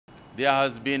there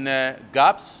has been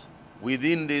gaps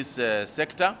within this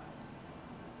sector.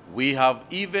 We have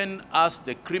even asked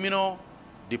the criminal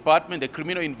department, the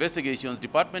criminal investigations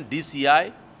department,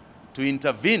 DCI, to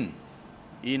intervene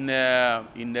in the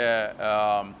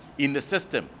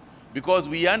system, because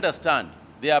we understand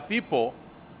there are people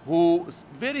who,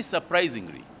 very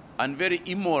surprisingly and very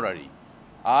immorally,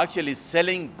 are actually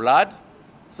selling blood,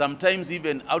 sometimes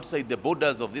even outside the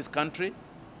borders of this country,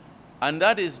 and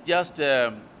that is just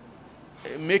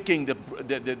making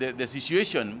the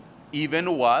situation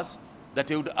even worse than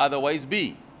it would otherwise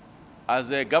be. As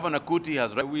Governor Kuti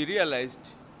has... We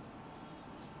realized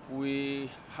we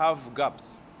have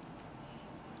gaps,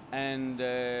 and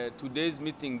today's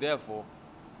meeting, therefore,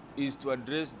 is to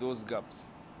address those gaps.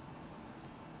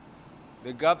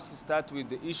 The gaps start with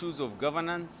the issues of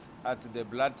governance at the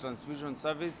blood transfusion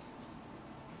service.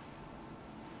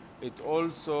 It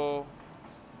also,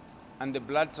 and the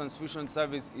blood transfusion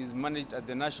service is managed at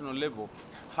the national level.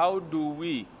 How do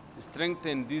we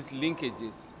strengthen these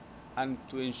linkages and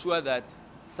to ensure that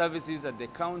services at the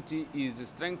county is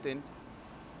strengthened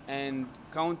and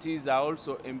counties are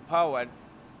also empowered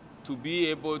to be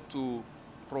able to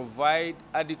provide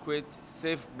adequate,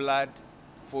 safe blood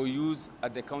for use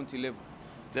at the county level?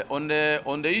 On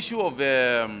the issue of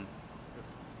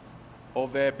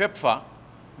PEPFAR,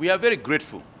 we are very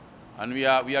grateful, and we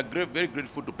are very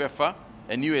grateful to PEPFAR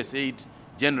and USAID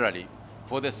generally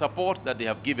for the support that they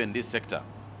have given this sector.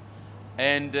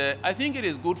 And I think it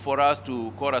is good for us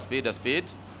to call a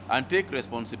spade and take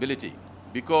responsibility,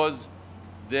 because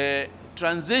the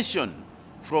transition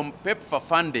from PEPFAR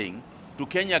funding to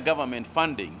Kenya government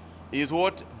funding is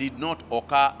what did not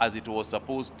occur as it was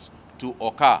supposed to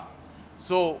occur.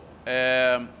 So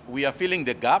we are filling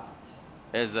the gap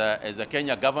as a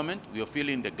Kenya government. We are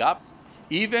filling the gap.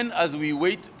 Even as we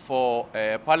wait for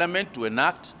Parliament to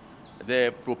enact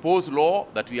the proposed law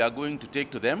that we are going to take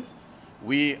to them,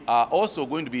 we are also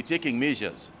going to be taking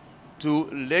measures to,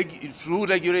 through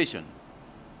regulation,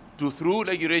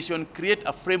 create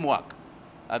a framework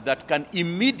that can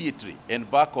immediately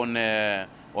embark on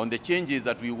the changes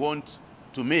that we want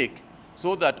to make,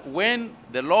 so that when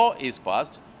the law is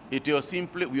passed, we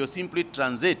will simply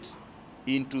transit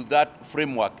into that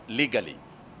framework legally.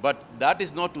 But that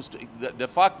is not the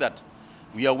fact that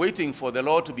we are waiting for the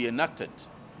law to be enacted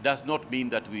does not mean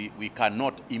that we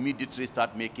cannot immediately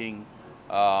start making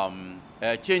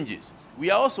changes.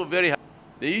 We are also very happy.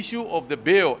 The issue of the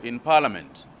bill in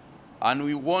Parliament, and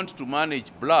we want to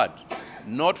manage blood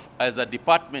not as a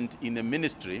department in the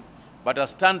ministry, but a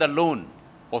standalone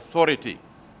authority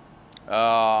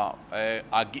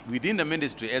within the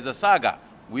ministry, as a saga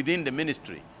within the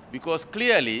ministry, because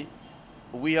clearly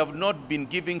we have not been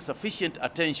giving sufficient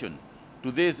attention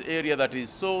to this area that is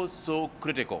so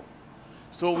critical.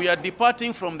 So we are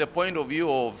departing from the point of view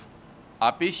of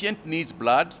a patient needs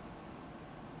blood,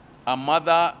 a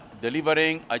mother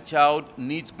delivering a child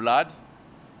needs blood,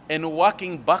 and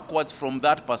working backwards from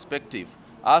that perspective,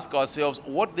 ask ourselves,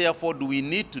 what therefore do we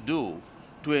need to do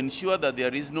to ensure that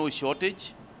there is no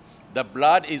shortage? The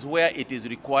blood is where it is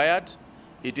required.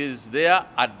 It is there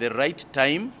at the right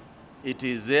time. It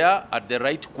is there at the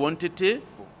right quantity.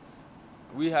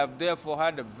 We have therefore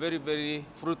had a very, very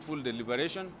fruitful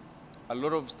deliberation. A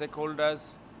lot of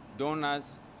stakeholders,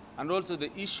 donors, and also the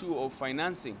issue of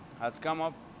financing has come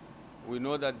up. We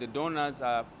know that the donors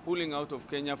are pulling out of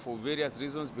Kenya for various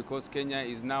reasons, because Kenya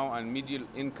is now a middle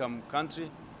income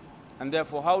country. And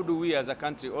therefore, how do we as a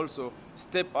country also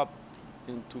step up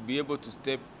to be able to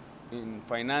step in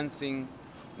financing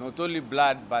not only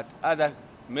blood but other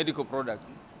medical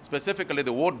products? Specifically,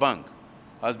 the World Bank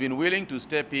has been willing to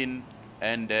step in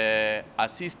and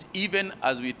assist, even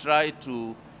as we try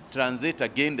to transit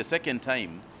again the second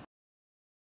time